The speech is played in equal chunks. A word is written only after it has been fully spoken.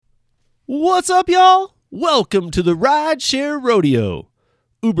What's up, y'all? Welcome to the Rideshare Rodeo,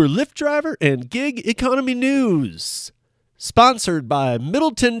 Uber Lyft driver and gig economy news. Sponsored by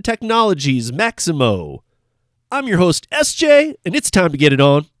Middleton Technologies Maximo. I'm your host, SJ, and it's time to get it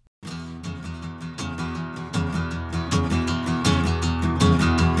on.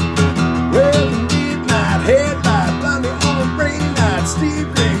 Well, midnight headlight, blindly on a rainy night,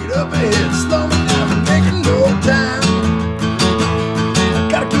 steep grade up ahead, slow me down, I'm making no time. I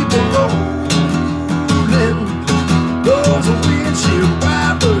gotta keep on rolling. Those are windshield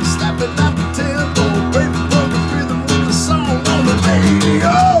wipers slapping out the tempo, break the perfect rhythm with the song on the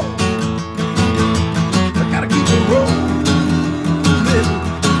radio. I gotta keep on rolling.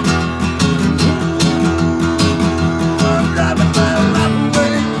 Ooh, I'm driving my life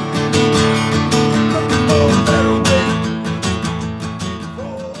away.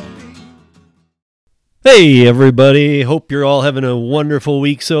 Hey, everybody. Hope you're all having a wonderful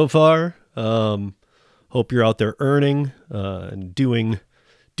week so far. Hope you're out there earning and doing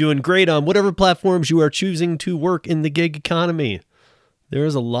great on whatever platforms you are choosing to work in the gig economy.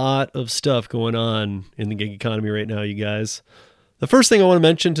 There's a lot of stuff going on in the gig economy right now, you guys. The first thing I want to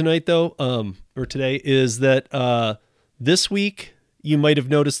mention tonight, though, or today, is that this week you might have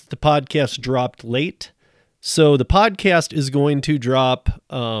noticed that the podcast dropped late. So the podcast is going to drop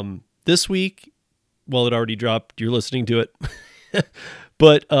this week. Well, it already dropped. You're listening to it.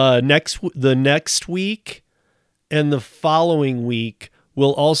 But the next week and the following week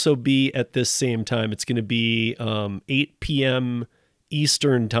will also be at this same time. It's going to be 8 p.m.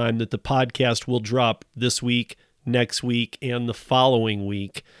 Eastern time that the podcast will drop this week, next week, and the following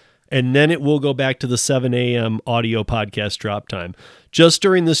week. And then it will go back to the 7 a.m. audio podcast drop time. Just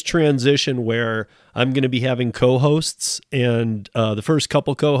during this transition where I'm going to be having co-hosts, and the first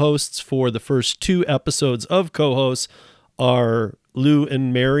couple co-hosts for the first two episodes of co-hosts are Lou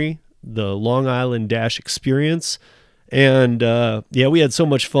and Mary, the Long Island Dash Experience. And we had so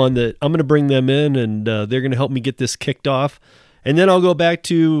much fun that I'm going to bring them in, and they're going to help me get this kicked off. And then I'll go back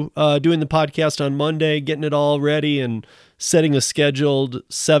to doing the podcast on Monday, getting it all ready and setting a scheduled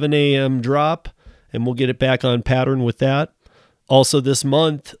 7 a.m. drop, and we'll get it back on pattern with that. Also this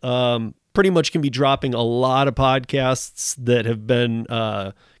month, pretty much can be dropping a lot of podcasts that have been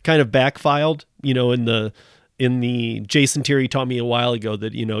kind of backfiled, in the Jason Terry taught me a while ago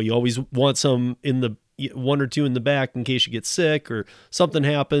that, you always want some in the one or two in the back in case you get sick or something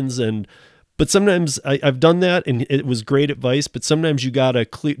happens. But sometimes I've done that, and it was great advice, but sometimes you got to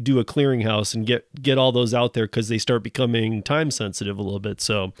do a clearinghouse and get all those out there because they start becoming time sensitive a little bit.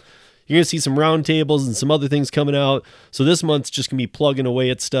 So you're going to see some roundtables and some other things coming out. So this month's just going to be plugging away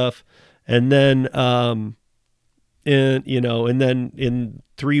at stuff. And then, in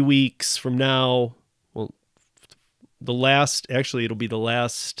 3 weeks from now, it'll be the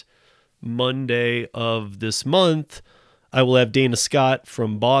last Monday of this month, I will have Dana Scott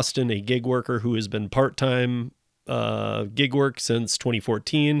from Boston, a gig worker who has been part-time gig work since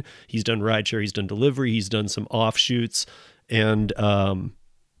 2014. He's done rideshare, he's done delivery, he's done some offshoots, and that'll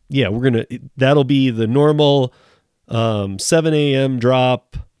be the normal 7 a.m.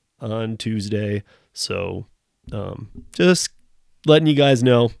 drop on Tuesday. So just letting you guys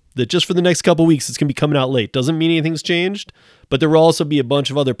know that just for the next couple weeks, it's going to be coming out late. Doesn't mean anything's changed, but there will also be a bunch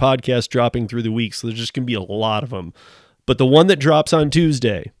of other podcasts dropping through the week, so there's just going to be a lot of them. But the one that drops on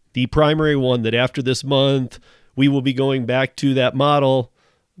Tuesday, the primary one that after this month, we will be going back to that model,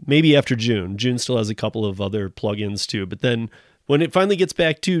 maybe after June. June still has a couple of other plugins too. But then when it finally gets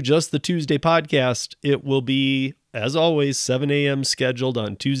back to just the Tuesday podcast, it will be, as always, 7 a.m. scheduled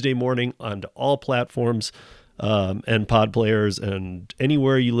on Tuesday morning onto all platforms and pod players and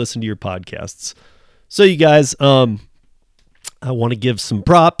anywhere you listen to your podcasts. So you guys, I want to give some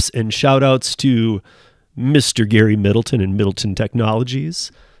props and shout outs to Mr. Gary Middleton and Middleton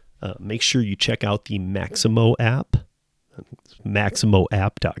Technologies. Make sure you check out the Maximo app,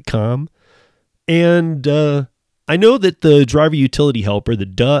 maximoapp.com. And I know that the driver utility helper, the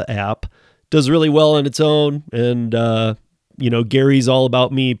Duh app, does really well on its own. And, Gary's all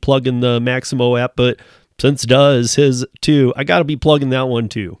about me plugging the Maximo app, but since Duh is his too, I got to be plugging that one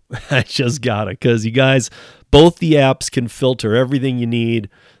too. I just got to, because you guys, both the apps can filter everything you need.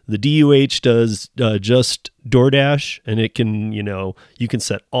 The DUH does just DoorDash, and it can, you can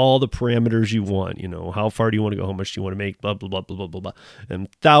set all the parameters you want. How far do you want to go? How much do you want to make? Blah, blah, blah, blah, blah, blah, blah.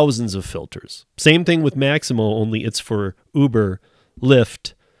 And thousands of filters. Same thing with Maximo, only it's for Uber,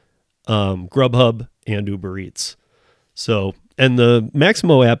 Lyft, Grubhub, and Uber Eats. So, and the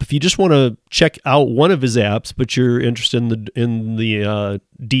Maximo app, if you just want to check out one of his apps, but you're interested in the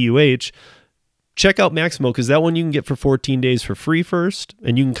DUH, check out Maximo, because that one you can get for 14 days for free first,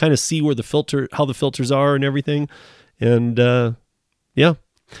 and you can kind of see where how the filters are and everything. And yeah.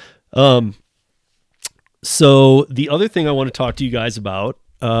 So the other thing I want to talk to you guys about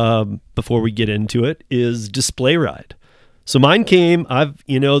before we get into it is Display Ride. So mine came,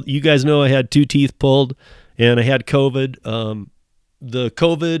 you guys know I had 2 teeth pulled and I had COVID. The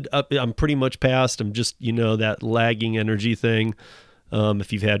COVID, I'm pretty much past. I'm just, that lagging energy thing.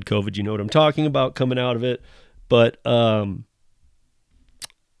 If you've had COVID, you know what I'm talking about coming out of it. But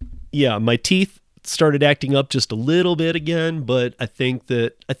yeah, my teeth started acting up just a little bit again, but I think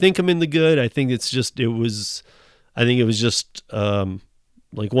I'm in the good. I think it was just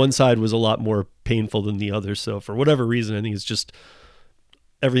like one side was a lot more painful than the other. So for whatever reason, I think it's just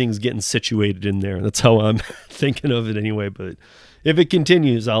everything's getting situated in there. That's how I'm thinking of it anyway. But if it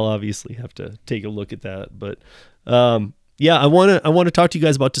continues, I'll obviously have to take a look at that. But yeah, I want to talk to you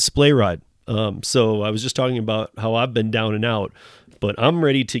guys about Display Ride. So I was just talking about how I've been down and out, but I'm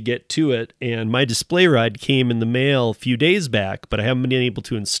ready to get to it. And my Display Ride came in the mail a few days back, but I haven't been able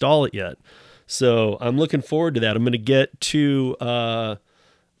to install it yet. So I'm looking forward to that. I'm going to get to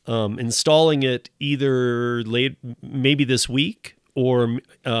installing it either maybe this week, or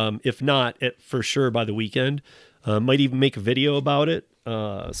if not, for sure by the weekend. Might even make a video about it.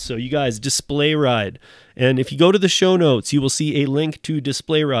 So you guys, Display Ride. And if you go to the show notes, you will see a link to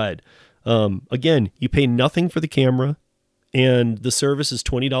Display Ride. Again, you pay nothing for the camera, and the service is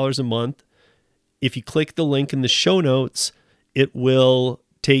 $20 a month. If you click the link in the show notes, it will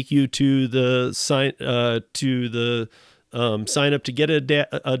take you to the sign up to get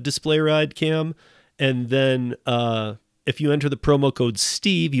a Display Ride cam, and then if you enter the promo code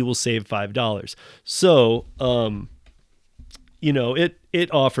Steve, you will save $5. So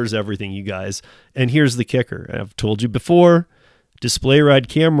it offers everything, you guys. And here's the kicker: I've told you before, Display Ride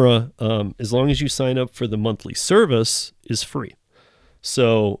camera, as long as you sign up for the monthly service, is free.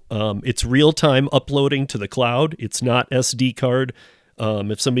 So it's real-time uploading to the cloud. It's not SD card.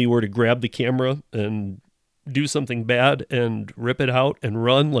 If somebody were to grab the camera and do something bad and rip it out and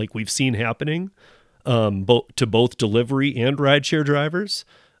run, like we've seen happening to both delivery and rideshare drivers,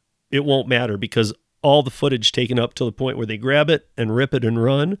 it won't matter, because all the footage taken up to the point where they grab it and rip it and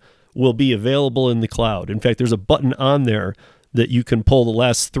run will be available in the cloud. In fact, there's a button on there that you can pull the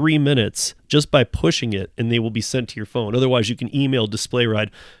last 3 minutes just by pushing it, and they will be sent to your phone. Otherwise, you can email Display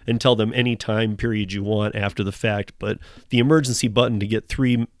Ride and tell them any time period you want after the fact. But the emergency button to get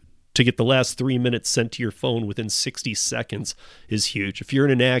the last 3 minutes sent to your phone within 60 seconds is huge. If you're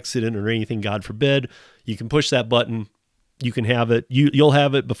in an accident or anything, God forbid, you can push that button. You can have it. You'll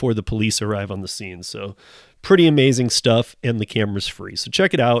have it before the police arrive on the scene. So pretty amazing stuff, and the camera's free. So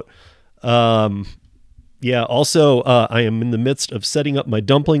check it out. Yeah, also, I am in the midst of setting up my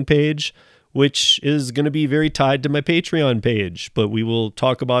dumpling page, which is going to be very tied to my Patreon page, but we will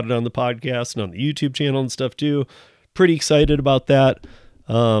talk about it on the podcast and on the YouTube channel and stuff too. Pretty excited about that.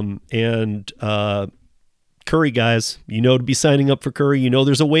 And Curry, guys, to be signing up for Curry.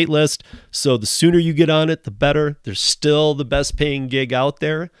 There's a wait list, so the sooner you get on it, the better. There's still the best paying gig out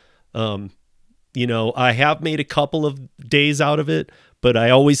there. I have made a couple of days out of it, but I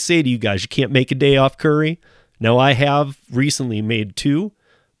always say to you guys, you can't make a day off Curry. Now, I have recently made 2,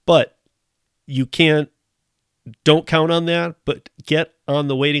 but don't count on that, but get on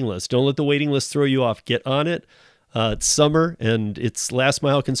the waiting list. Don't let the waiting list throw you off. Get on it. It's summer, and it's last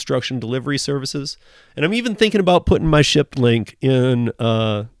mile construction delivery services. And I'm even thinking about putting my ship link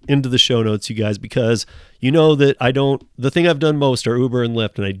into the show notes, you guys, because that the thing I've done most are Uber and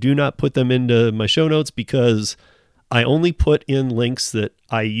Lyft, and I do not put them into my show notes because I only put in links that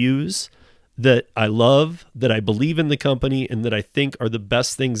I use, that I love, that I believe in the company, and that I think are the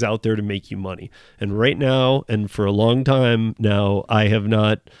best things out there to make you money. And right now, and for a long time now, I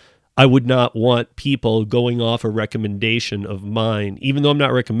would not want people going off a recommendation of mine, even though I'm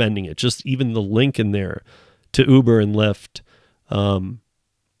not recommending it, just even the link in there to Uber and Lyft.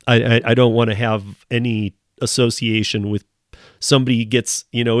 I don't want to have any association with somebody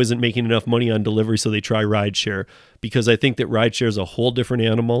isn't making enough money on delivery, so they try rideshare, because I think that rideshare is a whole different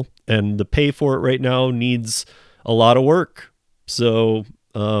animal, and the pay for it right now needs a lot of work. So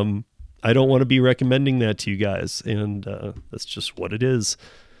I don't want to be recommending that to you guys, and that's just what it is.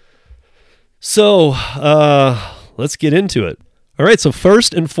 So let's get into it. All right, so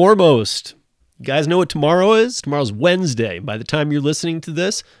first and foremost, you guys know what tomorrow is? Tomorrow's Wednesday. By the time you're listening to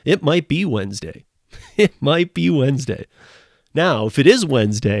this, it might be Wednesday. It might be Wednesday. Now, if it is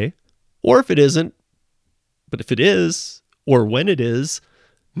Wednesday, or if it isn't, but if it is, or when it is,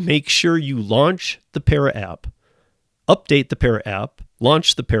 make sure you launch the Para app, update the Para app,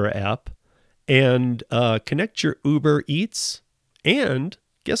 launch the Para app, and connect your Uber Eats. And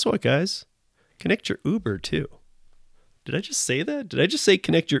guess what, guys? Connect your Uber too. Did I just say that? Did I just say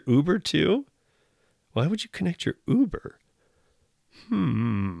connect your Uber too? Why would you connect your Uber?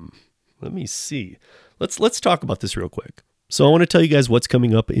 Let me see. Let's talk about this real quick. So I want to tell you guys what's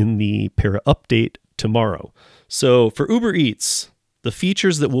coming up in the Para update tomorrow. So for Uber Eats, the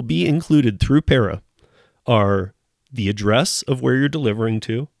features that will be included through Para are the address of where you're delivering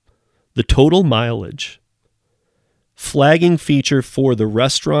to, the total mileage, flagging feature for the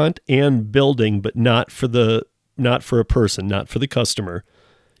restaurant and building, but not for a person, not for the customer.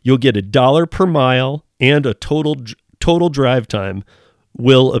 You'll get $1 per mile, and a total drive time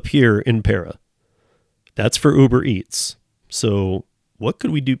will appear in Para. That's for Uber Eats. So what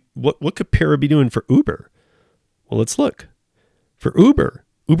could we do? What could Para be doing for Uber? Well, let's look. For Uber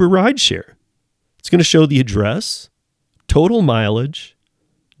Rideshare, it's going to show the address, total mileage,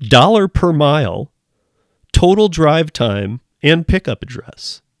 $1 per mile, total drive time, and pickup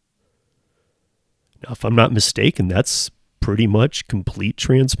address. Now, if I'm not mistaken, that's pretty much complete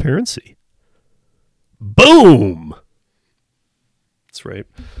transparency. Boom! That's right.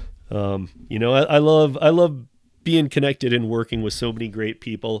 I love being connected and working with so many great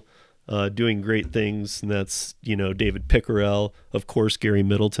people, doing great things. And that's, David Pickerel, of course, Gary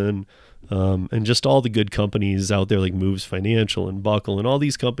Middleton, and just all the good companies out there like Moves Financial and Buckle and all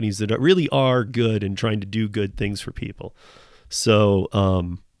these companies that really are good and trying to do good things for people. So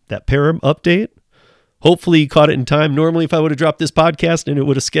that Para update, hopefully you caught it in time. Normally, if I would have dropped this podcast and it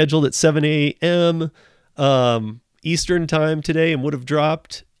would have scheduled at 7 a.m. Eastern time today and would have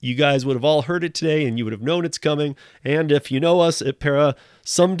dropped, you guys would have all heard it today and you would have known it's coming. And if you know us at Para,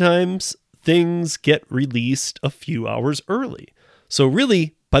 sometimes things get released a few hours early. So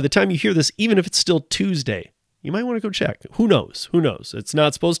really, by the time you hear this, even if it's still Tuesday, you might want to go check. Who knows? It's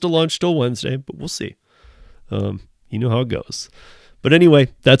not supposed to launch till Wednesday, but we'll see. You know how it goes. But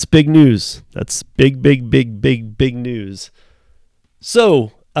anyway, that's big news. That's big news.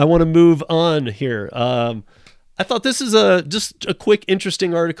 So I want to move on here. I thought this is just a quick,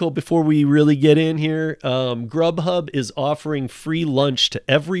 interesting article before we really get in here. Grubhub is offering free lunch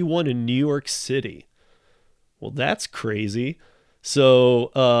to everyone in New York City. Well, that's crazy.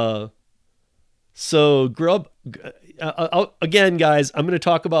 So again, guys, I'm going to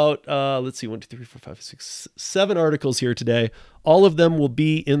talk about, let's see, 1, 2, 3, 4, 5, 6, 7 articles here today. All of them will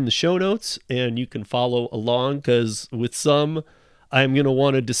be in the show notes, and you can follow along because with some, I'm going to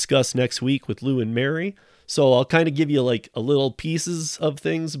want to discuss next week with Lou and Mary. So I'll kind of give you like a little pieces of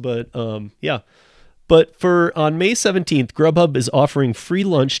things, but yeah. But on May 17th, Grubhub is offering free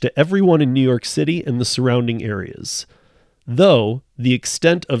lunch to everyone in New York City and the surrounding areas. Though the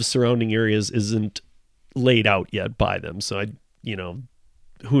extent of surrounding areas isn't laid out yet by them. So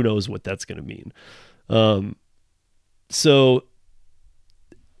who knows what that's going to mean. So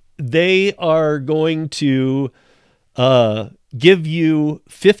they are going to give you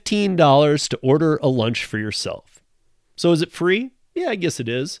 $15 to order a lunch for yourself. So is it free? Yeah, I guess it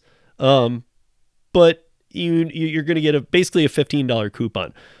is. But you're going to get basically a $15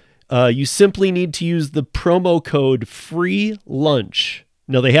 coupon. You simply need to use the promo code free lunch.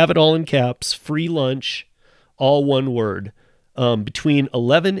 Now they have it all in caps, free lunch, all one word, between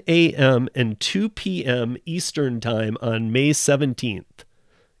 11 a.m. and 2 p.m. Eastern time on May 17th.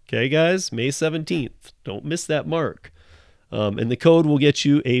 Okay, guys, May 17th. Don't miss that mark. And the code will get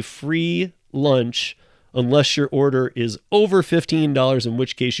you a free lunch unless your order is over $15, in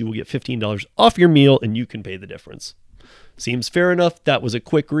which case you will get $15 off your meal and you can pay the difference. Seems fair enough. That was a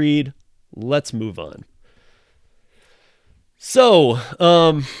quick read. Let's move on. So,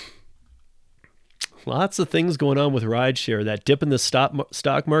 lots of things going on with rideshare. That dip in the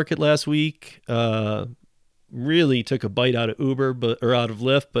stock market last week really took a bite out of Uber, or out of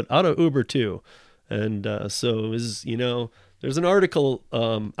Lyft, but out of Uber too. And so there's an article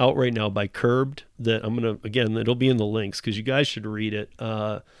out right now by Curbed that it'll be in the links because you guys should read it.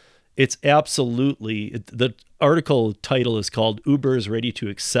 It's absolutely, the article title is called Uber is Ready to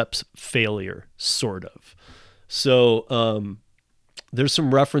Accept Failure, sort of. So there's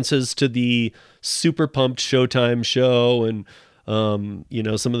some references to the Super Pumped Showtime show and, some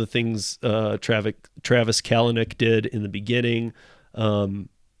of the things Travis Kalanick did in the beginning.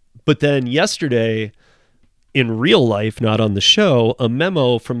 But then yesterday, in real life, not on the show, a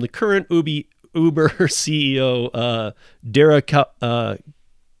memo from the current Uber CEO, Derek.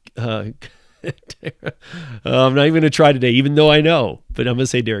 I'm not even going to try today, even though I know, but I'm going to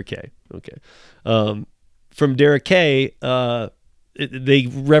say Derek K. Okay. From Derek K, they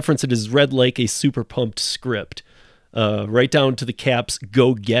reference it as read like a super pumped script, right down to the caps,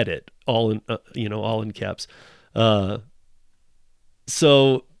 go get it, all in, all in caps.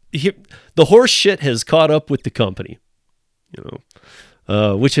 So the horse shit has caught up with the company,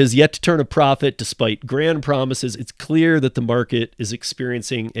 which has yet to turn a profit despite grand promises. It's clear that the market is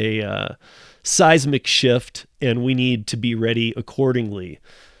experiencing a seismic shift, and we need to be ready accordingly.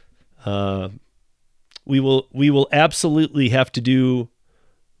 We will absolutely have to do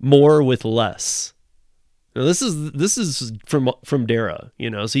more with less. Now, this is from Dara,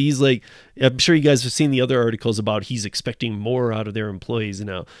 so he's like, I'm sure you guys have seen the other articles about he's expecting more out of their employees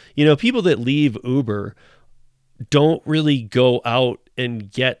now. People that leave Uber don't really go out and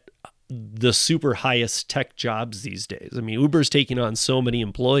get the super highest tech jobs these days. I mean, Uber's taking on so many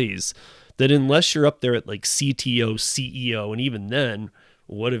employees that unless you're up there at like CTO, CEO, and even then,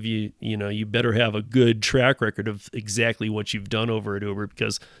 what have you better have a good track record of exactly what you've done over at Uber,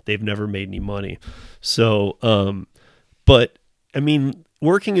 because they've never made any money. So, but I mean,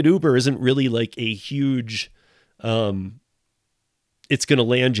 working at Uber isn't really like a huge, it's going to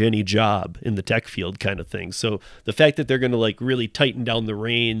land you any job in the tech field kind of thing. So the fact that they're going to like really tighten down the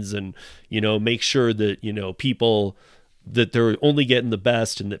reins and, make sure that, people, that they're only getting the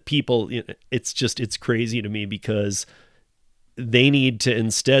best, and that people, it's crazy to me, because they need to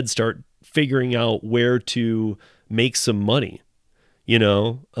instead start figuring out where to make some money,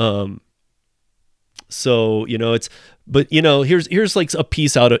 so, here's like a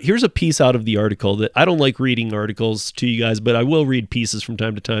piece out of the article that I don't like reading articles to you guys, but I will read pieces from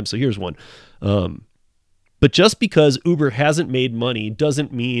time to time. So here's one. But just because Uber hasn't made money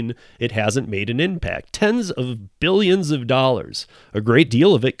doesn't mean it hasn't made an impact. Tens of billions of dollars, a great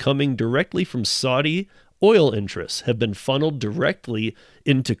deal of it coming directly from Saudi oil interests, have been funneled directly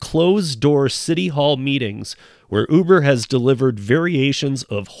into closed-door city hall meetings where Uber has delivered variations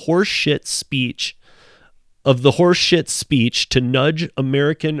of the horseshit speech to nudge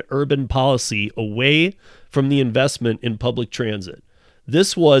American urban policy away from the investment in public transit.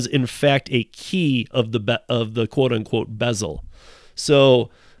 This was, in fact, a key of the quote-unquote bezel.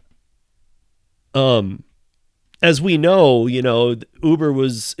 So, as we know, Uber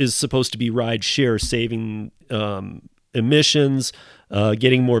is supposed to be ride share, saving emissions,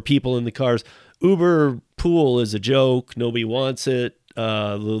 getting more people in the cars. Uber Pool is a joke. Nobody wants it.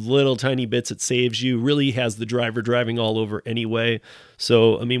 The little tiny bits it saves you really has the driver driving all over anyway.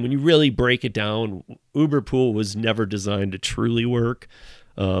 So, I mean, when you really break it down, Uber Pool was never designed to truly work.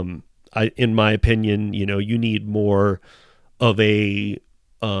 In my opinion, you need more of a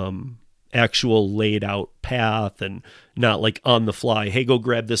actual laid out path, and not like on the fly, hey, go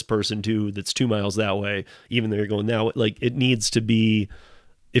grab this person too that's 2 miles that way, even though you're going that way. Like, it needs to be,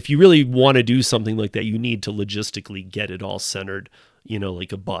 if you really want to do something like that, you need to logistically get it all centered,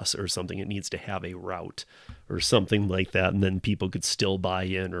 like a bus or something. It needs to have a route or something like that, and then people could still buy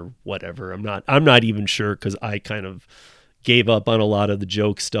in or whatever. I'm not even sure, because I kind of gave up on a lot of the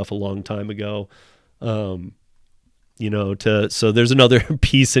joke stuff a long time ago. So there's another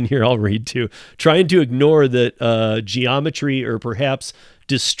piece in here I'll read too. Trying to ignore that geometry, or perhaps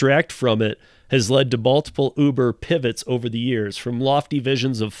distract from it, has led to multiple Uber pivots over the years, from lofty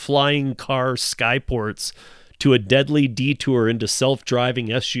visions of flying car skyports to a deadly detour into self-driving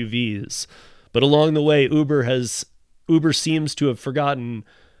SUVs. But along the way, Uber seems to have forgotten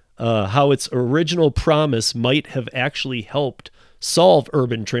how its original promise might have actually helped solve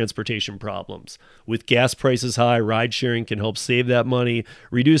urban transportation problems. With gas prices high, ride sharing can help save that money,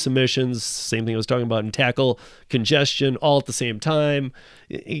 reduce emissions, same thing I was talking about, and tackle congestion all at the same time.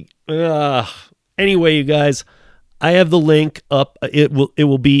 Anyway, you guys, I have the link up. It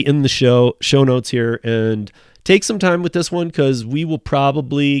will be in the show notes here, and take some time with this one, because we will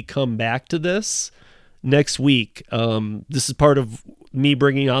probably come back to this next week. This is part of me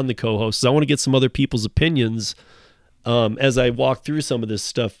bringing on the co-hosts. I want to get some other people's opinions as I walk through some of this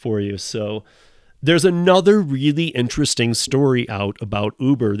stuff for you. So there's another really interesting story out about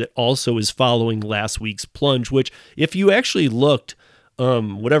Uber that also is following last week's plunge, which, if you actually looked,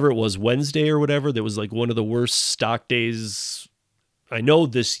 whatever it was, Wednesday or whatever, that was like one of the worst stock days. I know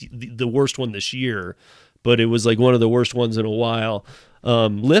the worst one this year, but it was like one of the worst ones in a while.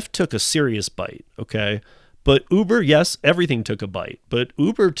 Lyft took a serious bite. Okay. But Uber, yes, everything took a bite, but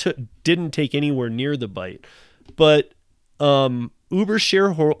Uber didn't take anywhere near the bite. But Uber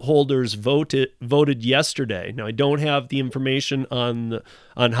shareholders voted yesterday. Now, I don't have the information on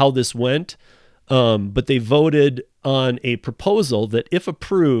how this went, but they voted on a proposal that, if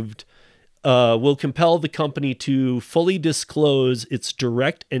approved, will compel the company to fully disclose its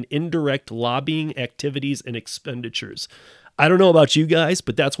direct and indirect lobbying activities and expenditures. I don't know about you guys,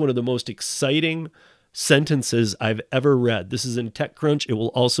 but that's one of the most exciting sentences I've ever read. This is in TechCrunch. It will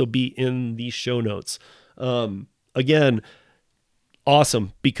also be in the show notes. Again,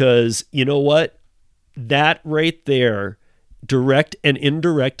 awesome, because you know what? That right there, direct and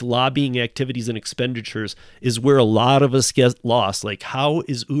indirect lobbying activities and expenditures, is where a lot of us get lost. Like, how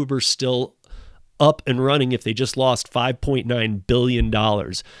is Uber still up and running if they just lost $5.9 billion?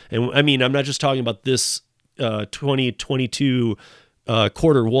 And I mean, I'm not just talking about this 2022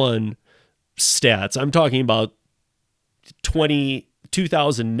 quarter one stats. I'm talking about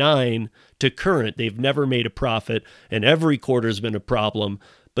 2009 to current. They've never made a profit, and every quarter has been a problem.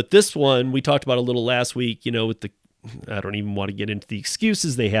 But this one, we talked about a little last week, with I don't even want to get into the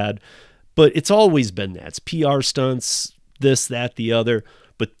excuses they had, but it's always been that. It's PR stunts, this, that, the other.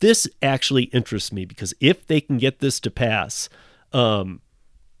 But this actually interests me, because if they can get this to pass,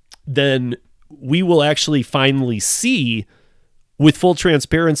 then we will actually finally see with full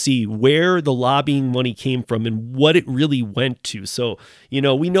transparency where the lobbying money came from and what it really went to. So,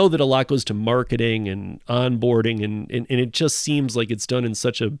 we know that a lot goes to marketing and onboarding, and it just seems like it's done in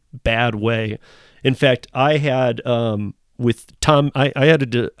such a bad way. In fact, I had with Tom,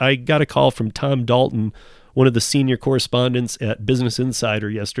 I got a call from Tom Dalton, one of the senior correspondents at Business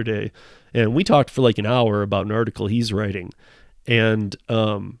Insider, yesterday, and we talked for like an hour about an article he's writing, and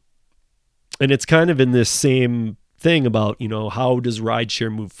it's kind of in this same thing about, how does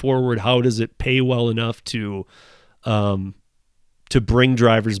rideshare move forward? How does it pay well enough to bring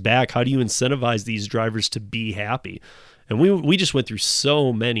drivers back? How do you incentivize these drivers to be happy? And we just went through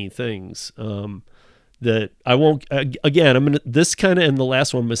so many things that I won't. Again, I'm gonna this kind of and the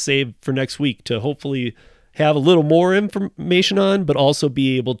last one I'm gonna save for next week to hopefully have a little more information on, but also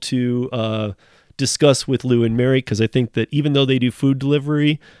be able to discuss with Lou and Mary, because I think that even though they do food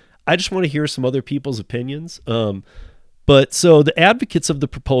delivery, I just want to hear some other people's opinions. But so the advocates of the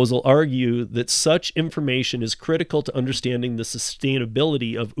proposal argue that such information is critical to understanding the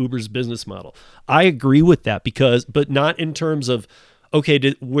sustainability of Uber's business model. I agree with that, but not in terms of,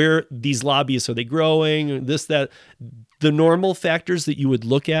 okay, where these lobbyists, are they growing, this, that, the normal factors that you would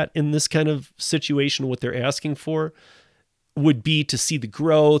look at in this kind of situation, what they're asking for would be to see the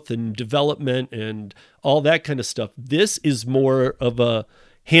growth and development and all that kind of stuff. This is more of a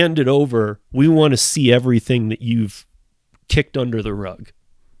hand it over. We want to see everything that you've kicked under the rug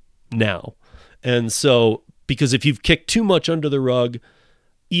now. And so, because if you've kicked too much under the rug,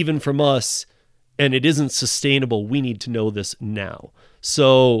 even from us, and it isn't sustainable, we need to know this now.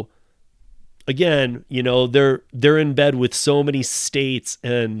 So again, they're in bed with so many states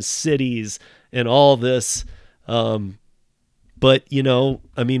and cities and all this. But,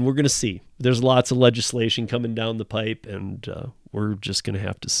 I mean, we're going to see. There's lots of legislation coming down the pipe, and we're just going to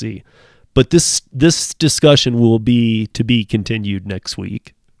have to see. But this discussion will be to be continued next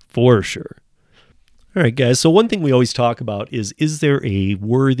week, for sure. All right, guys. So one thing we always talk about is there a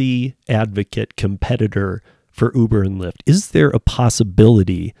worthy advocate competitor for Uber and Lyft? Is there a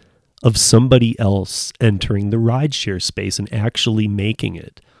possibility of somebody else entering the rideshare space and actually making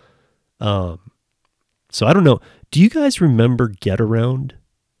it? So I don't know. Do you guys remember Getaround?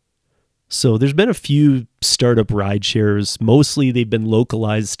 So there's been a few startup rideshares. Mostly they've been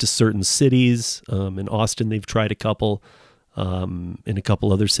localized to certain cities. In Austin, they've tried a couple. In a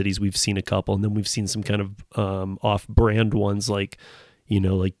couple other cities, we've seen a couple. And then we've seen some kind of off-brand ones like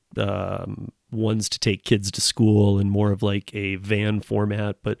ones to take kids to school and more of like a van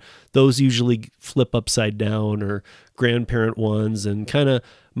format. But those usually flip upside down, or grandparent ones, and kind of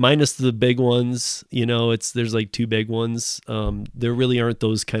minus the big ones. There's like two big ones. There really aren't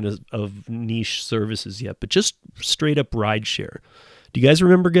those kind of niche services yet, but just straight up rideshare. Do you guys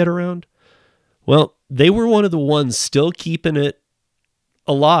remember Getaround? Well, they were one of the ones still keeping it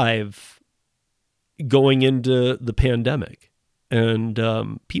alive going into the pandemic.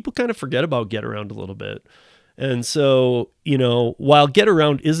 And people kind of forget about Getaround a little bit. And so, while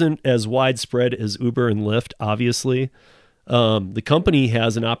Getaround isn't as widespread as Uber and Lyft, obviously, the company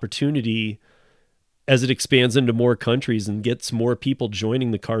has an opportunity as it expands into more countries and gets more people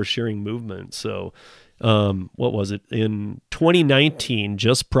joining the car sharing movement. So what was it? In 2019,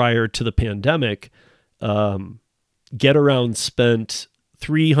 just prior to the pandemic, Getaround spent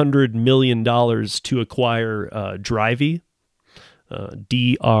 $300 million to acquire Drivy.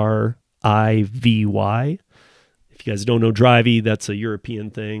 Drivy. If you guys don't know Drivy, that's a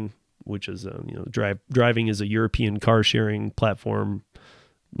European thing, which is driving is a European car sharing platform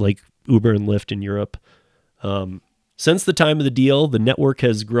like Uber and Lyft in Europe. Since the time of the deal, the network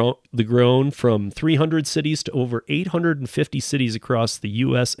has grown from 300 cities to over 850 cities across the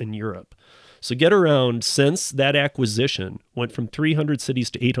U.S. and Europe. So GetAround, since that acquisition, went from 300 cities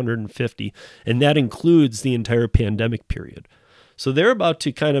to 850, and that includes the entire pandemic period. So they're about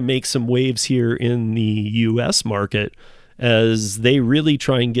to kind of make some waves here in the U.S. market as they really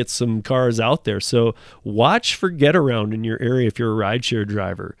try and get some cars out there. So watch for GetAround in your area if you're a rideshare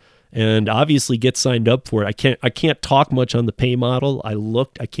driver, and obviously get signed up for it. I can't talk much on the pay model.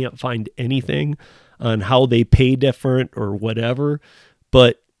 I can't find anything on how they pay different or whatever,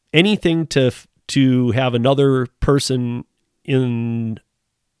 but anything to have another person in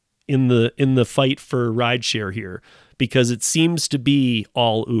the fight for rideshare here, because it seems to be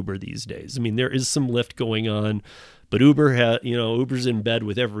all Uber these days. I mean, there is some Lyft going on, but Uber's in bed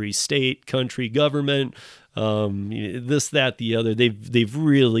with every state, country, government, this, that, the other. They've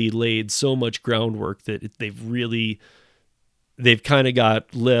really laid so much groundwork that they've kind of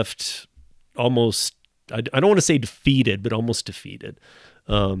got Lyft almost, I don't want to say defeated, but almost defeated.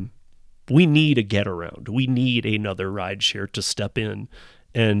 We need a GetAround. We need another rideshare to step in.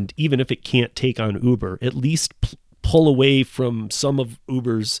 And even if it can't take on Uber, at least pull away from some of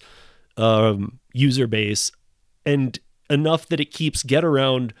Uber's user base, and enough that it keeps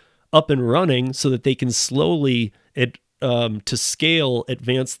GetAround up and running so that they can slowly, to scale,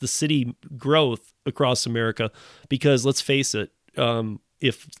 advance the city growth across America. Because let's face it,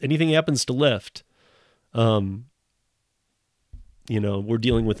 if anything happens to Lyft, we're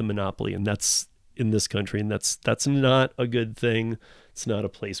dealing with a monopoly, and that's in this country, and that's not a good thing. It's not a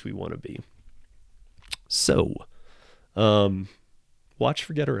place we want to be. So, watch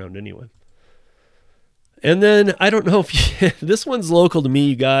for GetAround anyway. And then I don't know if this one's local to me,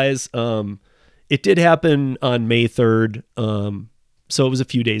 you guys. It did happen on May 3rd, so it was a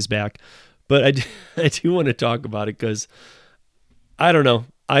few days back. But I do want to talk about it because I don't know.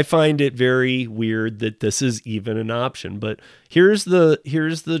 I find it very weird that this is even an option. But here's the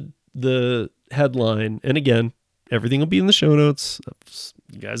headline, and again, everything will be in the show notes.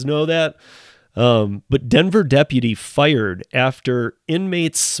 You guys know that. But Denver deputy fired after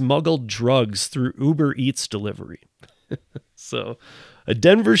inmates smuggled drugs through Uber Eats delivery. So, a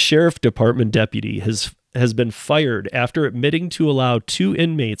Denver Sheriff Department deputy has been fired after admitting to allow 2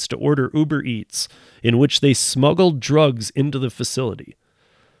 inmates to order Uber Eats, in which they smuggled drugs into the facility.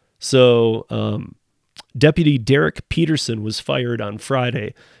 So, Deputy Derek Peterson was fired on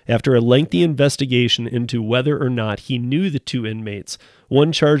Friday after a lengthy investigation into whether or not he knew the 2 inmates,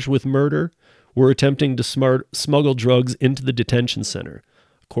 one charged with murder, were attempting to smuggle drugs into the detention center.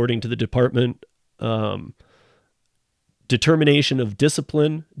 According to the department determination of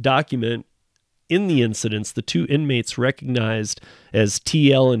discipline document, in the incidents, the 2 inmates recognized as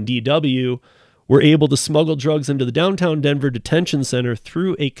TL and DW were able to smuggle drugs into the downtown Denver detention center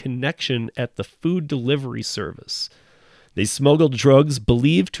through a connection at the food delivery service. They smuggled drugs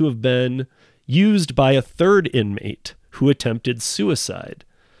believed to have been used by a 3rd inmate who attempted suicide.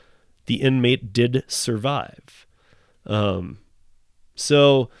 The inmate did survive. The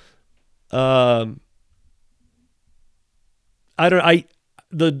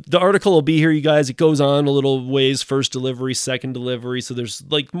article will be here, you guys. It goes on a little ways, first delivery, second delivery. So there's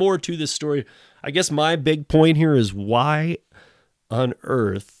like more to this story. I guess my big point here is why on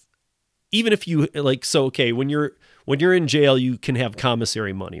earth, even if you when you're in jail, you can have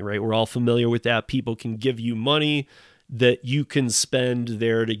commissary money, right? We're all familiar with that. People can give you money that you can spend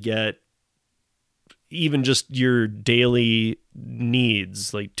there to get even just your daily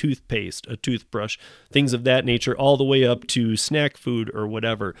needs, like toothpaste, a toothbrush, things of that nature, all the way up to snack food or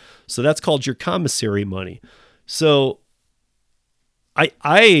whatever. So that's called your commissary money. So I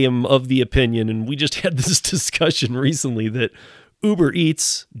am of the opinion, and we just had this discussion recently, that Uber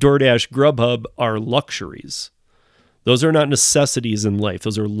Eats, DoorDash, Grubhub are luxuries. Those are not necessities in life.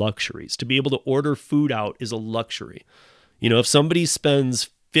 Those are luxuries. To be able to order food out is a luxury. If somebody spends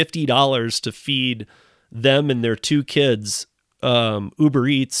 $50 to feed them and their 2 kids Uber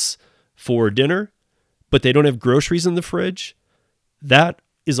Eats for dinner, but they don't have groceries in the fridge, that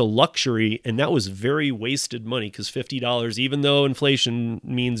is a luxury, and that was very wasted money, because $50, even though inflation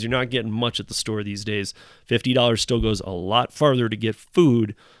means you're not getting much at the store these days, $50 still goes a lot farther to get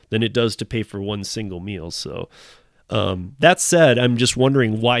food than it does to pay for one single meal. So that said, I'm just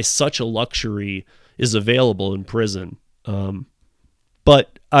wondering why such a luxury is available in prison.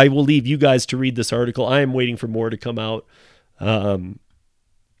 But I will leave you guys to read this article. I am waiting for more to come out. But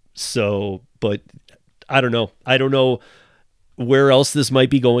I don't know. I don't know where else this might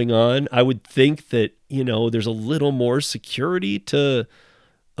be going on. I would think that, there's a little more security to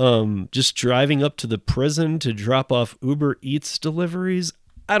just driving up to the prison to drop off Uber Eats deliveries.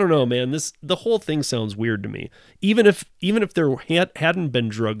 I don't know, man. The whole thing sounds weird to me. Even if there hadn't been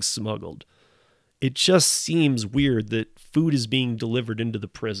drugs smuggled, it just seems weird that food is being delivered into the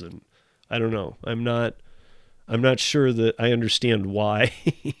prison. I don't know. I'm not sure that I understand why.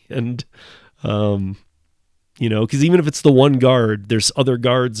 And, because even if it's the one guard, there's other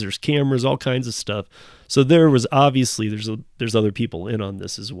guards, there's cameras, all kinds of stuff. So there was obviously, there's other people in on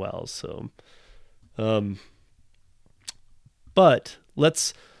this as well. So, but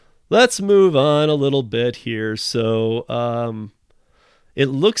let's move on a little bit here. So, it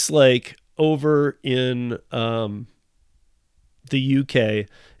looks like over in, the UK,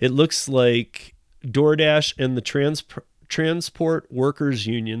 it looks like DoorDash and the Transport Workers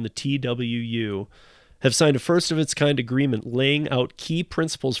Union, the TWU, have signed a first-of-its-kind agreement laying out key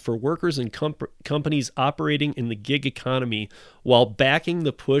principles for workers and companies operating in the gig economy while backing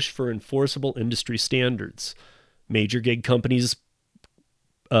the push for enforceable industry standards. Major gig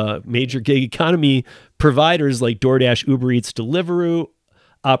economy providers like DoorDash, Uber Eats, Deliveroo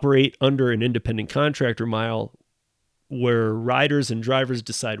operate under an independent contractor model where riders and drivers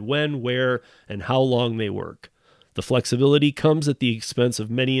decide when, where, and how long they work. The flexibility comes at the expense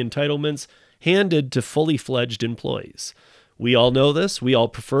of many entitlements handed to fully fledged employees. We all know this. We all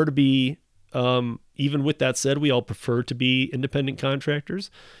prefer to be, even with that said, we all prefer to be independent contractors.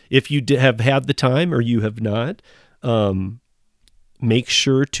 If you have had the time or you have not, make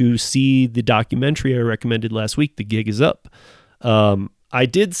sure to see the documentary I recommended last week, The Gig Is Up. I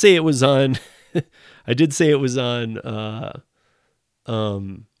did say it was on, the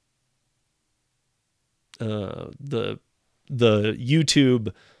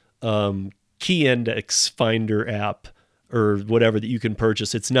YouTube key index finder app or whatever that you can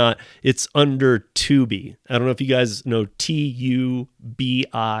purchase. It's under Tubi. I don't know if you guys know Tubi,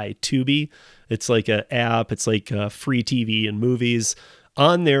 Tubi. It's like an app. It's like free TV and movies.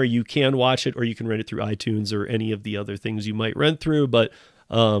 On there, you can watch it or you can rent it through iTunes or any of the other things you might rent through. But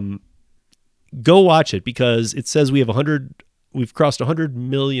go watch it because it says we've crossed 100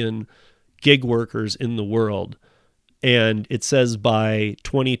 million gig workers in the world. And it says by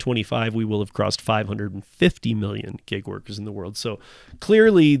 2025, we will have crossed 550 million gig workers in the world. So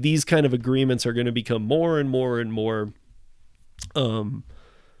clearly these kind of agreements are going to become more and more and more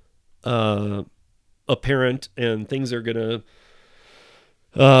apparent, and things are going to,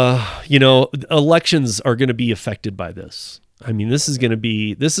 elections are going to be affected by this. I mean, this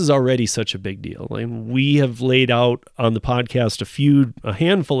is already such a big deal. And we have laid out on the podcast a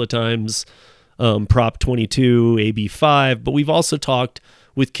handful of times, Prop 22, AB 5, but we've also talked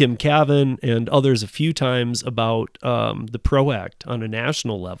with Kim Cavan and others a few times about the PRO Act on a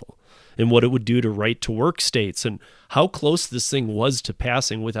national level and what it would do to right to work states and how close this thing was to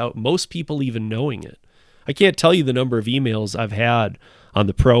passing without most people even knowing it. I can't tell you the number of emails I've had on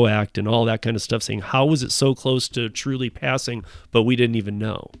the PRO Act and all that kind of stuff saying, how was it so close to truly passing, but we didn't even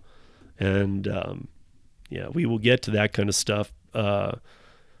know. And we will get to that kind of stuff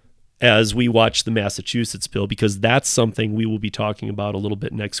as we watch the Massachusetts bill, because that's something we will be talking about a little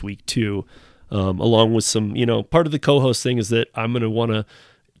bit next week too, along with some, part of the co-host thing is that I'm going to want to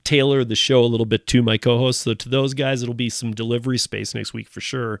tailor the show a little bit to my co-hosts. So to those guys, it'll be some delivery space next week for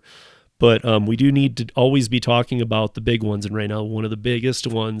sure. But we do need to always be talking about the big ones. And right now, one of the biggest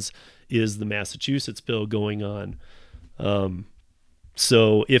ones is the Massachusetts bill going on.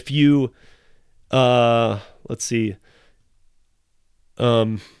 So if you, let's see.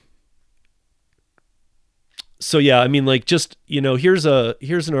 So yeah, I mean, like, just, here's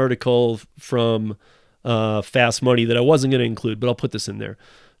an article from Fast Money that I wasn't going to include, but I'll put this in there.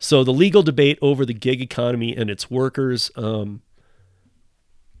 So the legal debate over the gig economy and its workers.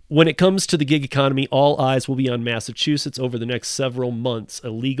 When it comes to the gig economy, all eyes will be on Massachusetts over the next several months. A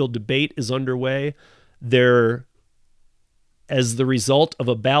legal debate is underway there as the result of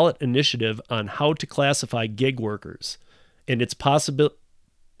a ballot initiative on how to classify gig workers, and it's possibly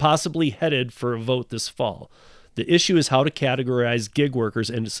headed for a vote this fall. The issue is how to categorize gig workers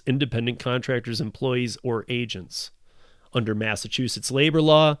as independent contractors, employees, or agents. Under Massachusetts labor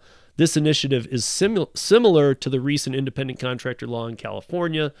law, this initiative is similar to the recent independent contractor law in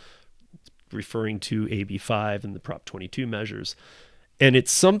California, referring to AB 5 and the Prop 22 measures. And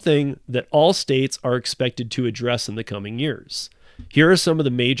it's something that all states are expected to address in the coming years. Here are some of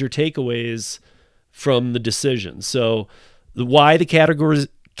the major takeaways from the decision. So why the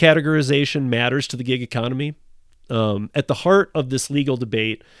categorization matters to the gig economy. At the heart of this legal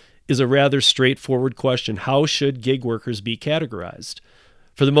debate is a rather straightforward question. How should gig workers be categorized?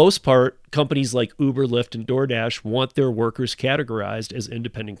 For the most part, companies like Uber, Lyft, and DoorDash want their workers categorized as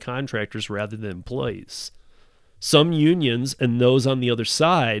independent contractors rather than employees. Some unions and those on the other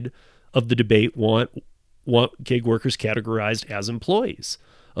side of the debate want gig workers categorized as employees.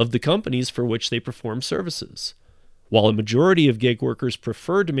 of the companies for which they perform services, while a majority of gig workers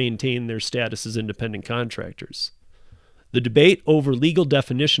prefer to maintain their status as independent contractors. The debate over legal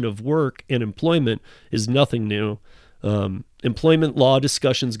definition of work and employment is nothing new. Employment law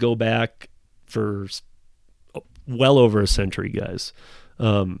discussions go back for well over a century, guys.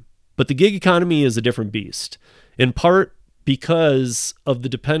 But the gig economy is a different beast, in part because of the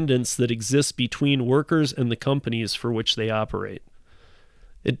dependence that exists between workers and the companies for which they operate.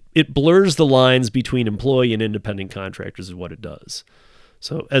 It blurs the lines between employee and independent contractors is what it does.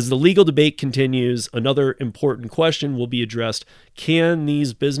 So as the legal debate continues, another important question will be addressed. Can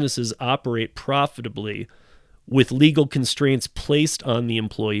these businesses operate profitably with legal constraints placed on the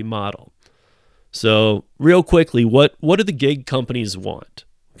employee model? So real quickly, what do the gig companies want?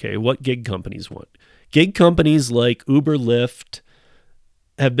 Okay, what gig companies want? Gig companies like Uber, Lyft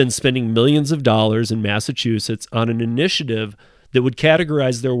have been spending millions of dollars in Massachusetts on an initiative that would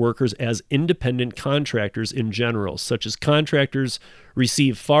categorize their workers as independent contractors in general, such as contractors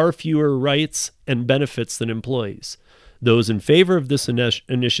receive far fewer rights and benefits than employees. Those in favor of this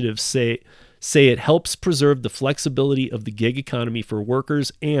initiative say it helps preserve the flexibility of the gig economy for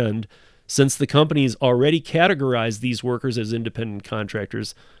workers, and since the companies already categorize these workers as independent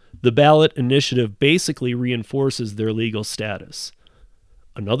contractors, the ballot initiative basically reinforces their legal status.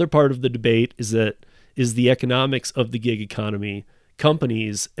 Another part of the debate is the economics of the gig economy,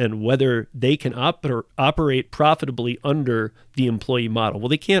 companies, and whether they can operate profitably under the employee model. Well,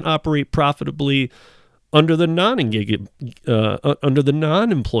 they can't operate profitably under the non-employee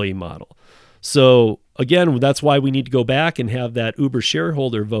model. So again, that's why we need to go back and have that Uber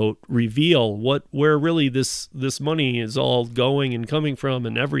shareholder vote reveal where really this money is all going and coming from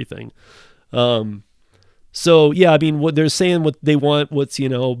and everything. So yeah, I mean, what they're saying, what they want, what's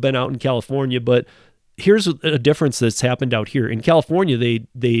been out in California, but here's a difference that's happened out here. In California,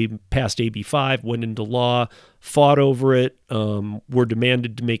 they passed AB5, went into law, fought over it, were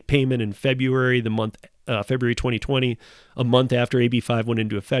demanded to make payment in February 2020, a month after AB5 went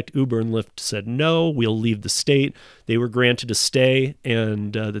into effect. Uber and Lyft said, no, we'll leave the state. They were granted a stay,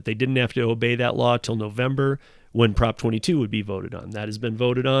 and that they didn't have to obey that law till November, when Prop 22 would be voted on. That has been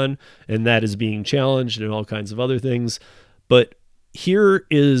voted on, and that is being challenged and all kinds of other things. But here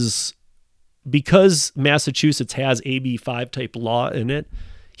is, because Massachusetts has AB5 type law in it,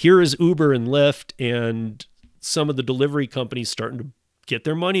 here is Uber and Lyft and some of the delivery companies starting to get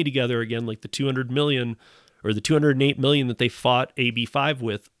their money together again, like the $200 million or the $208 million that they fought AB5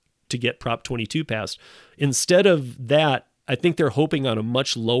 with to get Prop 22 passed. Instead of that, I think they're hoping on a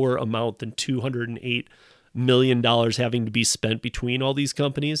much lower amount than $208 million having to be spent between all these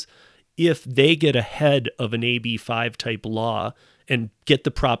companies if they get ahead of an AB5 type law and get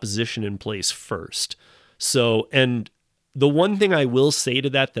the proposition in place first. So, and the one thing I will say to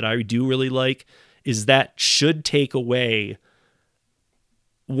that I do really like is that should take away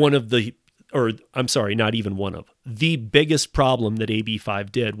the biggest problem that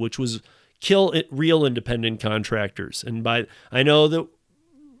AB5 did, which was kill real independent contractors. And I know that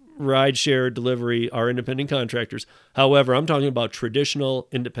rideshare delivery are independent contractors. However, I'm talking about traditional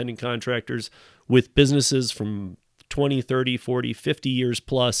independent contractors with businesses from 20, 30, 40, 50 years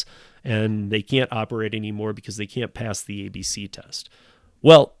plus, and they can't operate anymore because they can't pass the ABC test.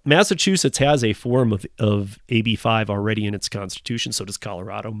 Well, Massachusetts has a form of AB5 already in its constitution. So does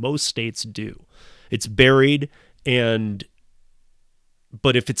Colorado. Most states do. It's buried,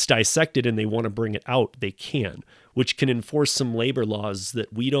 but if it's dissected and they want to bring it out, they can, which can enforce some labor laws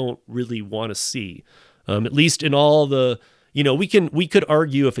that we don't really want to see. At least in all the, we could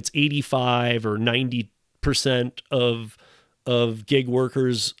argue if it's 85 or 90% of gig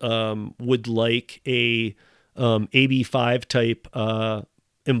workers would like a AB5 type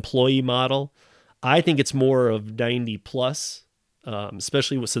employee model. I think it's more of 90 plus,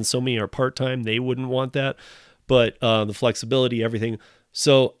 especially since so many are part-time, they wouldn't want that. But the flexibility, everything.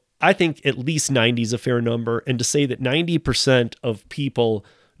 So I think at least 90 is a fair number. And to say that 90% of people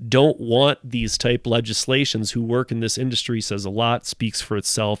don't want these type legislations who work in this industry says a lot, speaks for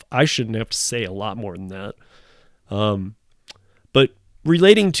itself. I shouldn't have to say a lot more than that. But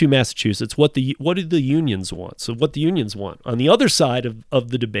relating to Massachusetts, what do the unions want? So what the unions want. On the other side of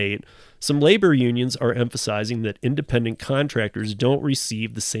the debate, some labor unions are emphasizing that independent contractors don't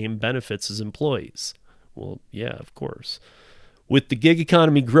receive the same benefits as employees. Well, yeah, of course. With the gig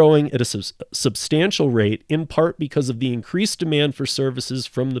economy growing at a substantial rate, in part because of the increased demand for services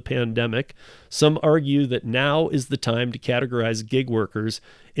from the pandemic, some argue that now is the time to categorize gig workers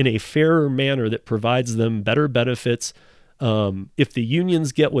in a fairer manner that provides them better benefits. If the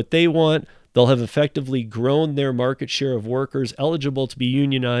unions get what they want, they'll have effectively grown their market share of workers eligible to be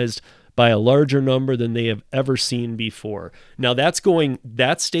unionized by a larger number than they have ever seen before. Now that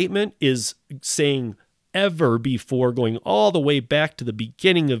statement is saying ever before, going all the way back to the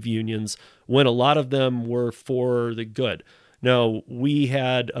beginning of unions when a lot of them were for the good. Now, we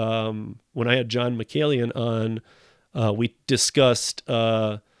had, when I had John McCallion on, we discussed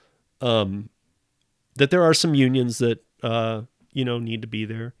that there are some unions that, need to be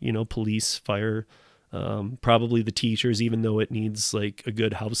there, police, fire, probably the teachers, even though it needs like a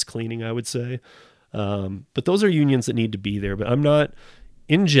good house cleaning, I would say. But those are unions that need to be there. But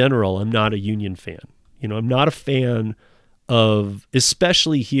in general, I'm not a union fan. I'm not a fan of,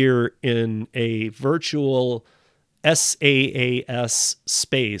 especially here in a virtual SaaS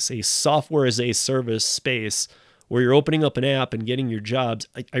space, a software as a service space, where you're opening up an app and getting your jobs.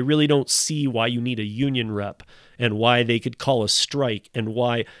 I really don't see why you need a union rep and why they could call a strike and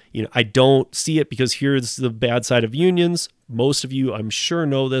why, I don't see it, because here's the bad side of unions. Most of you, I'm sure,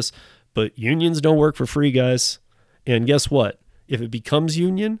 know this, but unions don't work for free, guys. And guess what? If it becomes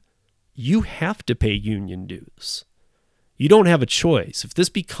union, you have to pay union dues. You don't have a choice. If this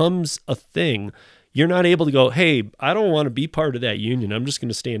becomes a thing, you're not able to go, hey, I don't want to be part of that union. I'm just going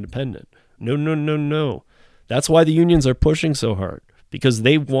to stay independent. No. That's why the unions are pushing so hard, because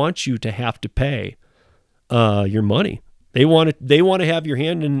they want you to have to pay your money. They want to have your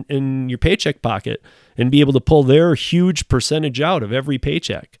hand in your paycheck pocket and be able to pull their huge percentage out of every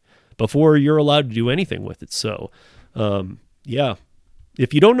paycheck before you're allowed to do anything with it. So, yeah.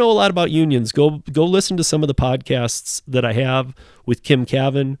 If you don't know a lot about unions, go listen to some of the podcasts that I have with Kim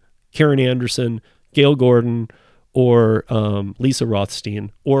Cavan, Karen Anderson, Gail Gordon, or Lisa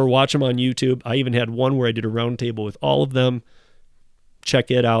Rothstein, or watch them on YouTube. I even had one where I did a roundtable with all of them.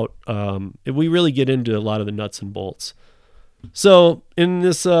 Check it out. We really get into a lot of the nuts and bolts. So in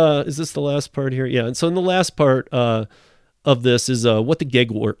this, is this the last part here? Yeah. And so in the last part of this is what the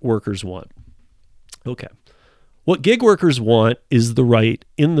gig workers want. Okay. What gig workers want is right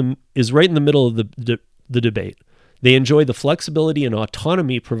in the middle of the debate. They enjoy the flexibility and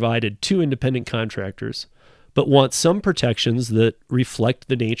autonomy provided to independent contractors, but want some protections that reflect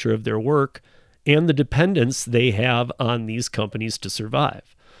the nature of their work and the dependence they have on these companies to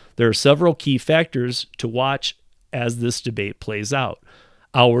survive. There are several key factors to watch as this debate plays out.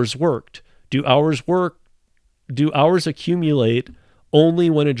 Hours worked. Do hours accumulate only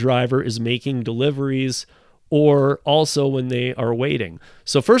when a driver is making deliveries, or also when they are waiting?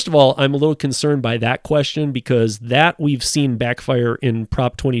 So first of all, I'm a little concerned by that question, because that we've seen backfire in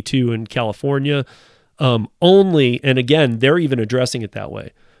Prop 22 in California. Only, and again, they're even addressing it that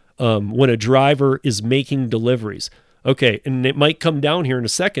way, when a driver is making deliveries. Okay, and it might come down here in a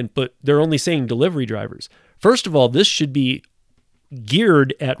second, but they're only saying delivery drivers. First of all, this should be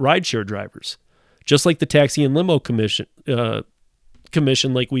geared at rideshare drivers, just like the Taxi and Limo Commission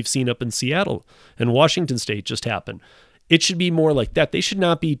like we've seen up in Seattle and Washington State just happened. It should be more like that. They should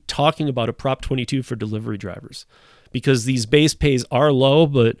not be talking about a Prop 22 for delivery drivers, because these base pays are low,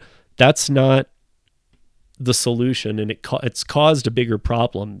 but that's not the solution, and it's caused a bigger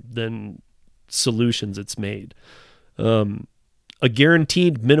problem than solutions it's made. A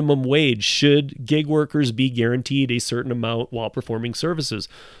guaranteed minimum wage. Should gig workers be guaranteed a certain amount while performing services?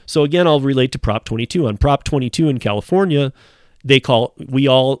 So again, I'll relate to Prop 22. On Prop 22 in California,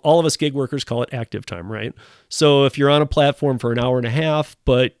 all of us gig workers call it active time, right? So if you're on a platform for an hour and a half,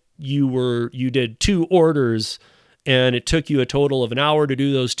 but you did 2 orders and it took you a total of an hour to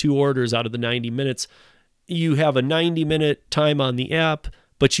do those 2 orders out of the 90 minutes, you have a 90-minute time on the app,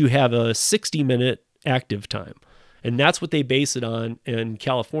 but you have a 60-minute active time. And that's what they base it on in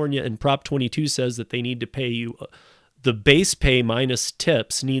California. And Prop 22 says that they need to pay you, the base pay minus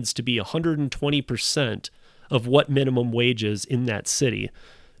tips needs to be 120% of what minimum wage is in that city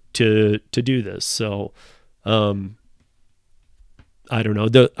to do this. So I don't know.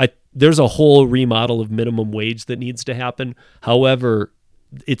 There's a whole remodel of minimum wage that needs to happen. However,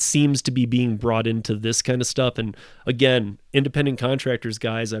 it seems to be being brought into this kind of stuff. And again, independent contractors,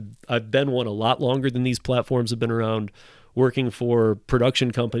 guys, I've been one a lot longer than these platforms have been around, working for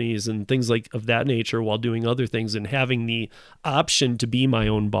production companies and things like of that nature while doing other things and having the option to be my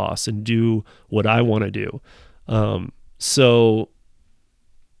own boss and do what I want to do. So,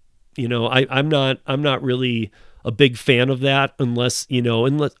 I'm not really a big fan of that unless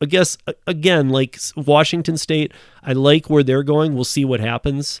I guess, again, like Washington State, I like where they're going. We'll see what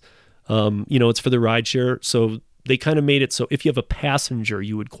happens. It's for the rideshare. So they kind of made it so if you have a passenger,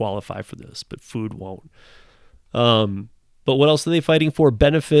 you would qualify for this, but food won't. But what else are they fighting for?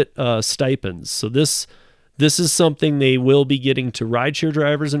 Benefit stipends. So this this is something they will be getting to rideshare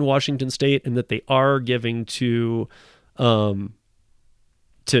drivers in Washington State, and that they are giving to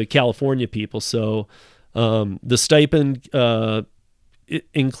California people. So the stipend it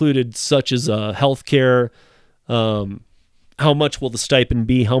included such as healthcare. How much will the stipend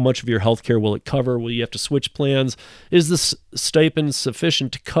be? How much of your healthcare will it cover? Will you have to switch plans? Is this stipend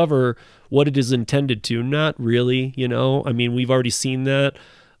sufficient to cover what it is intended to? Not really, I mean, we've already seen that.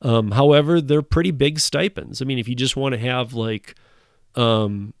 However, they're pretty big stipends. I mean, if you just want to have like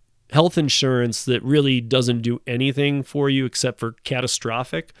health insurance that really doesn't do anything for you except for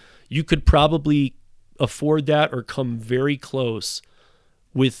catastrophic, you could probably afford that or come very close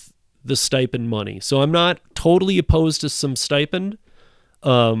with the stipend money. So I'm not totally opposed to some stipend.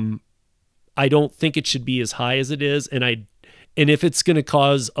 I don't think it should be as high as it is. And if it's going to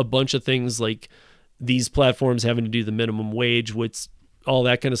cause a bunch of things like these platforms having to do the minimum wage, with all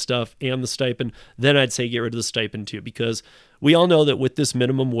that kind of stuff, and the stipend, then I'd say get rid of the stipend too, because we all know that with this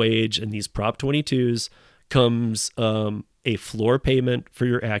minimum wage and these Prop 22s comes a floor payment for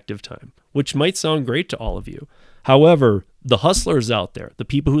your active time, which might sound great to all of you. However, the hustlers out there, the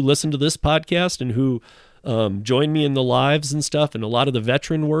people who listen to this podcast and who join me in the lives and stuff, and a lot of the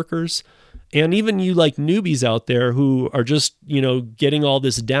veteran workers, and even you like newbies out there who are just, getting all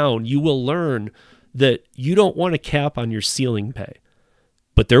this down, you will learn that you don't want a cap on your ceiling pay.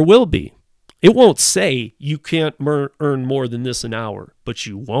 But there will be. It won't say you can't earn more than this an hour, but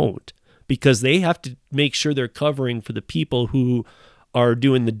you won't, because they have to make sure they're covering for the people who are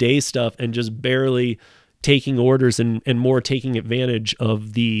doing the day stuff and just barely taking orders and more taking advantage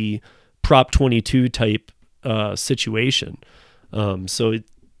of the Prop 22 type situation. So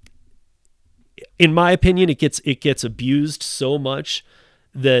in my opinion, it gets abused so much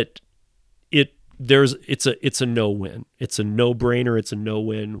that it's a no-win. It's a no-brainer. It's a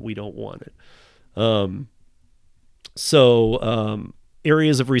no-win. We don't want it.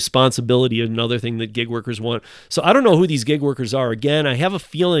 Areas of responsibility, another thing that gig workers want. So I don't know who these gig workers are. Again, I have a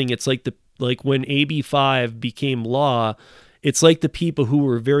feeling it's like when AB 5 became law, it's like the people who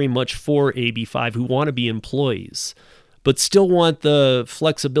were very much for AB 5 who want to be employees, but still want the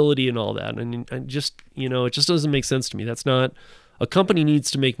flexibility and all that. And it just doesn't make sense to me. That's not, a company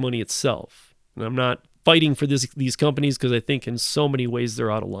needs to make money itself. And I'm not fighting for these companies, because I think in so many ways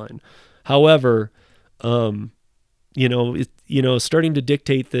they're out of line. However, starting to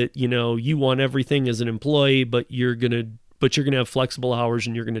dictate that, you want everything as an employee, but you're going to have flexible hours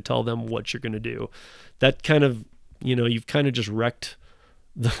and you're going to tell them what you're going to do. That kind of, you've kind of just wrecked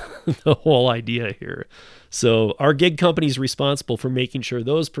the whole idea here. So our gig company is responsible for making sure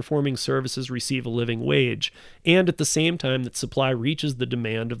those performing services receive a living wage, and at the same time that supply reaches the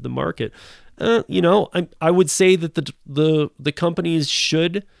demand of the market. I would say that the companies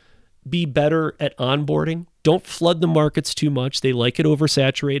should be better at onboarding. Don't flood the markets too much. They like it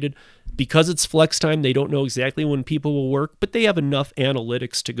oversaturated. Because it's flex time, they don't know exactly when people will work, but they have enough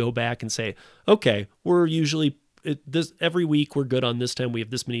analytics to go back and say, okay, we're usually every week we're good on this time. We have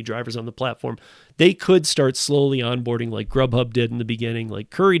this many drivers on the platform. They could start slowly onboarding like Grubhub did in the beginning,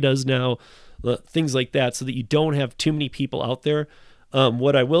 like Curry does now, things like that, so that you don't have too many people out there.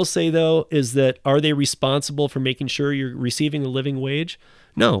 What I will say, though, is that are they responsible for making sure you're receiving a living wage?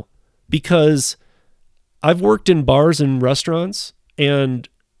 No, because I've worked in bars and restaurants, and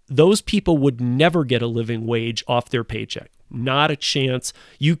those people would never get a living wage off their paycheck. Not a chance.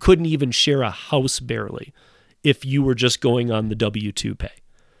 You couldn't even share a house barely if you were just going on the W-2 pay.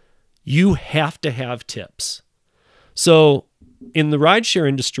 You have to have tips. So in the rideshare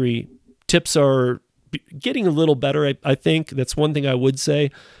industry, tips are getting a little better. I think that's one thing I would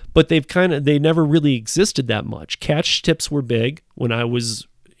say, but they never really existed that much. Catch tips were big when I was,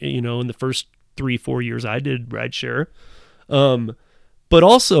 in the first 3-4 years I did rideshare. But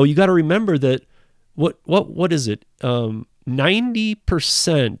also you got to remember that what is it?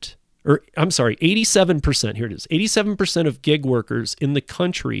 90%, or I'm sorry, 87%, here it is. 87% of gig workers in the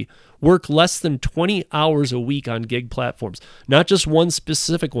country work less than 20 hours a week on gig platforms. Not just one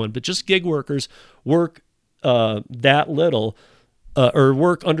specific one, but just gig workers work that little or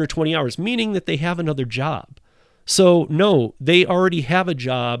work under 20 hours, meaning that they have another job. So no, they already have a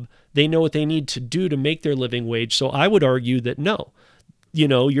job. They know what they need to do to make their living wage. So I would argue that no,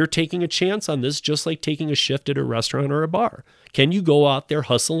 you're taking a chance on this, just like taking a shift at a restaurant or a bar. Can you go out there,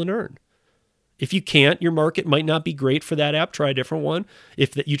 hustle and earn? If you can't, your market might not be great for that app. Try a different one.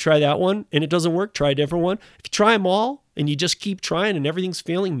 If you try that one and it doesn't work, try a different one. If you try them all and you just keep trying and everything's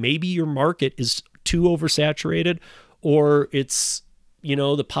failing, maybe your market is too oversaturated, or it's,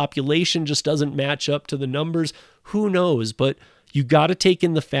 the population just doesn't match up to the numbers. Who knows? But you got to take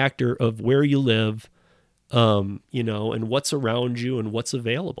in the factor of where you live, and what's around you and what's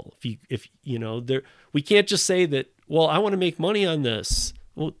available. We can't just say that, well, I want to make money on this.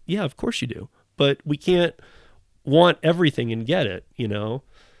 Well, yeah, of course you do, but we can't want everything and get it,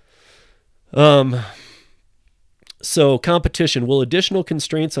 So competition. Will additional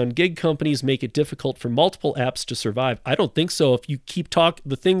constraints on gig companies make it difficult for multiple apps to survive? I don't think so. If you keep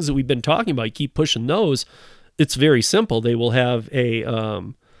the things that we've been talking about, you keep pushing those, it's very simple. They will have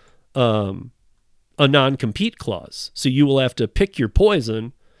a non-compete clause. So you will have to pick your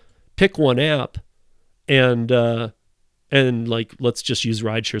poison, pick one app, and like, let's just use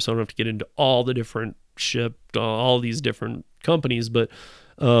rideshare, so I don't have to get into all the different all these different companies, but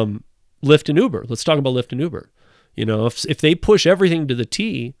Lyft and Uber. Let's talk about Lyft and Uber. If they push everything to the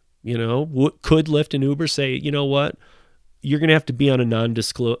T, could Lyft and Uber say, you know what, you're going to have to be on a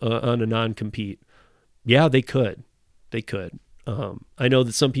non-compete? Yeah, they could. I know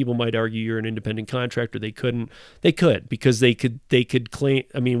that some people might argue you're an independent contractor. They couldn't. They could, because they could claim.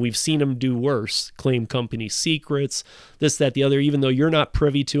 I mean, we've seen them do worse. Claim company secrets, this, that, the other. Even though you're not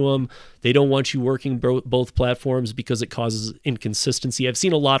privy to them, they don't want you working both platforms because it causes inconsistency. I've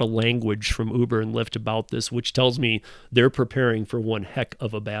seen a lot of language from Uber and Lyft about this, which tells me they're preparing for one heck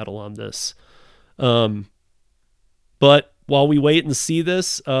of a battle on this. But while we wait and see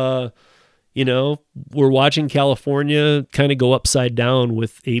this, we're watching California kind of go upside down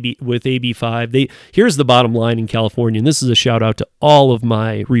with AB5. Here's the bottom line in California, and this is a shout out to all of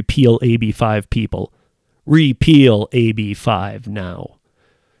my repeal AB5 people. Repeal AB5 now.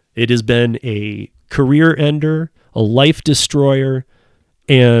 It has been a career ender, a life destroyer,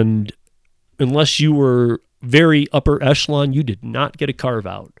 and unless you were very upper echelon, you did not get a carve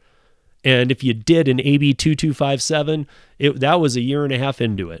out. And if you did an AB 2257, that was a year and a half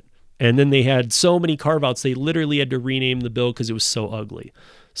into it. And then they had so many carve-outs, they literally had to rename the bill because it was so ugly.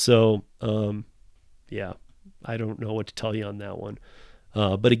 So, yeah, I don't know what to tell you on that one.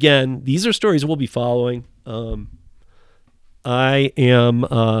 But again, these are stories we'll be following.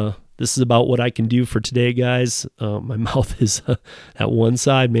 This is about what I can do for today, guys. My mouth is at one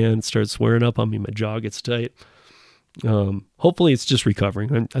side, man. It starts swearing up on me. My jaw gets tight. Hopefully it's just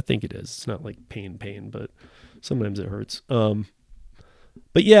recovering. I think it is. It's not like pain, but sometimes it hurts.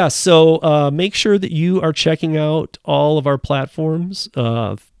 But yeah, so make sure that you are checking out all of our platforms.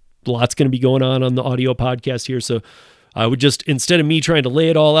 Lots going to be going on the audio podcast here. So I would just, instead of me trying to lay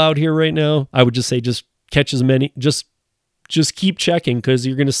it all out here right now, I would just say just catch as many, just keep checking, because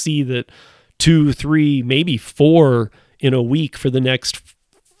you're going to see that 2, 3, maybe 4 in a week for the next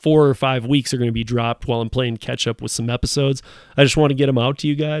 4 or 5 weeks are going to be dropped while I'm playing catch up with some episodes. I just want to get them out to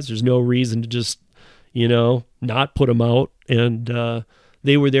you guys. There's no reason to just, not put them out. And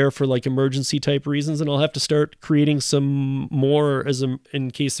they were there for like emergency type reasons, and I'll have to start creating some more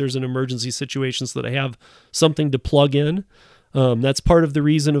in case there's an emergency situation, so that I have something to plug in. That's part of the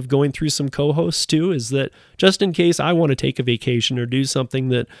reason of going through some co-hosts too, is that just in case I want to take a vacation or do something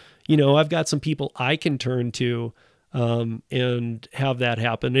that, I've got some people I can turn to and have that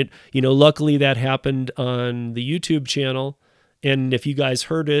happen. Luckily that happened on the YouTube channel. And if you guys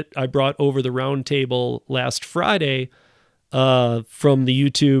heard it, I brought over the roundtable last Friday from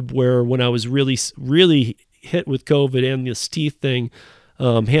the YouTube, where when I was really, really hit with COVID and this teeth thing,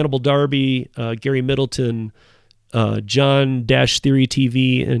 Hannibal Darby, Gary Middleton, John-Theory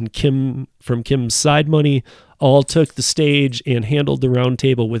TV, and Kim from Kim's Side Money all took the stage and handled the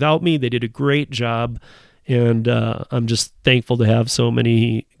roundtable without me. They did a great job, and I'm just thankful to have so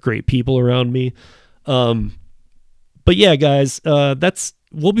many great people around me. But yeah, guys,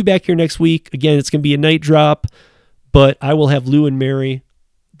 we'll be back here next week. Again, it's going to be a night drop, but I will have Lou and Mary,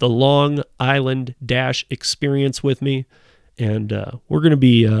 the Long Island Dash experience, with me, and we're going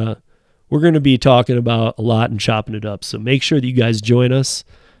to be talking about a lot and chopping it up. So make sure that you guys join us.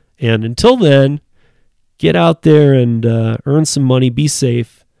 And until then, get out there and earn some money, be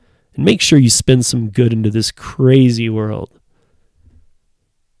safe, and make sure you spend some good into this crazy world.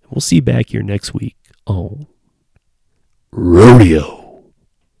 We'll see you back here next week on Rodeo.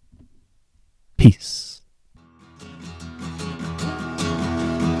 Peace.